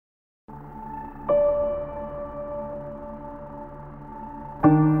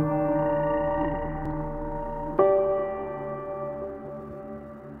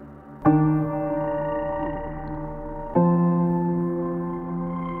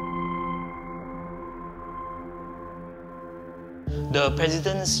The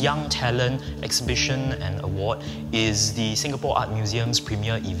President's Young Talent Exhibition and Award is the Singapore Art Museum's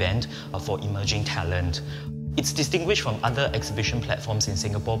premier event for emerging talent. It's distinguished from other exhibition platforms in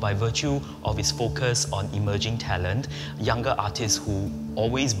Singapore by virtue of its focus on emerging talent, younger artists who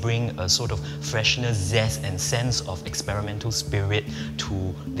always bring a sort of freshness, zest and sense of experimental spirit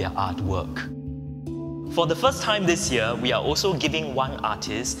to their artwork. For the first time this year, we are also giving one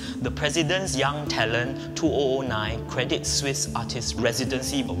artist the President's Young Talent 2009 Credit Suisse Artist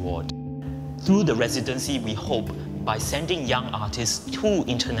Residency Award. Through the residency, we hope by sending young artists to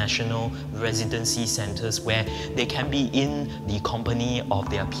international residency centers where they can be in the company of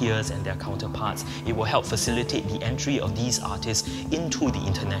their peers and their counterparts, it will help facilitate the entry of these artists into the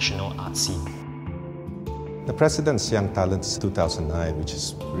international art scene. The President's Young Talents 2009, which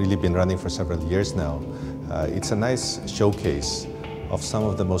has really been running for several years now, it's a nice showcase of some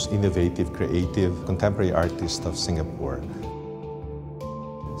of the most innovative, creative, contemporary artists of Singapore.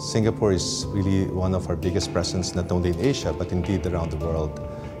 Singapore is really one of our biggest presence, not only in Asia, but indeed around the world.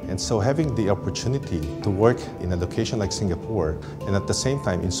 And so having the opportunity to work in a location like Singapore, and at the same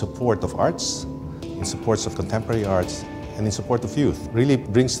time in support of arts, in support of contemporary arts, and in support of youth, really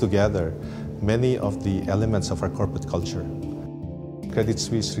brings together many of the elements of our corporate culture. Credit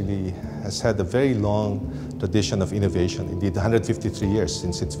Suisse really has had a very long tradition of innovation, indeed 153 years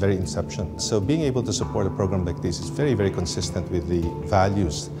since its very inception. So being able to support a program like this is very, very consistent with the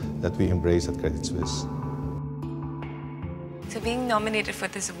values that we embrace at Credit Suisse. So being nominated for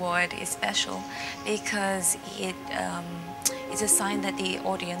this award is special because it's a sign that the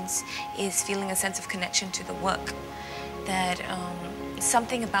audience is feeling a sense of connection to the work, that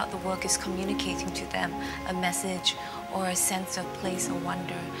something about the work is communicating to them a message or a sense of place or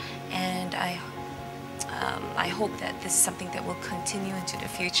wonder, and I hope that this is something that will continue into the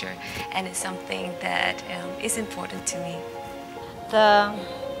future, and it's something that is important to me. The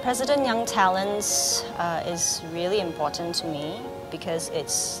President Young Talents is really important to me because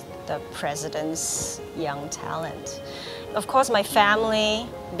it's the President's Young Talent. Of course, my family,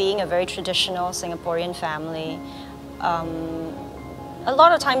 being a very traditional Singaporean family, a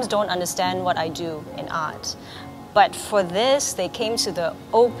lot of times don't understand what I do in art. But for this, they came to the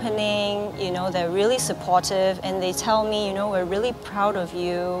opening, they're really supportive, and they tell me, we're really proud of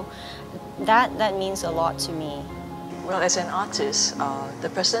you. That means a lot to me. Well, as an artist, the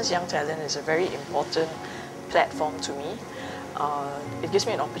President's Young Talent is a very important platform to me. It gives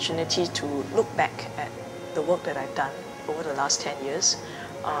me an opportunity to look back at the work that I've done over the last 10 years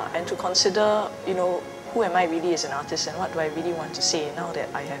and to consider, who am I really as an artist and what do I really want to say now that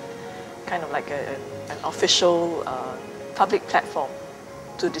I have kind of like an official public platform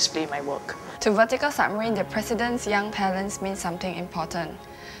to display my work. To Vertical Submarine, the President's Young Talents means something important,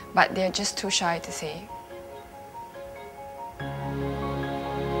 but they're just too shy to say.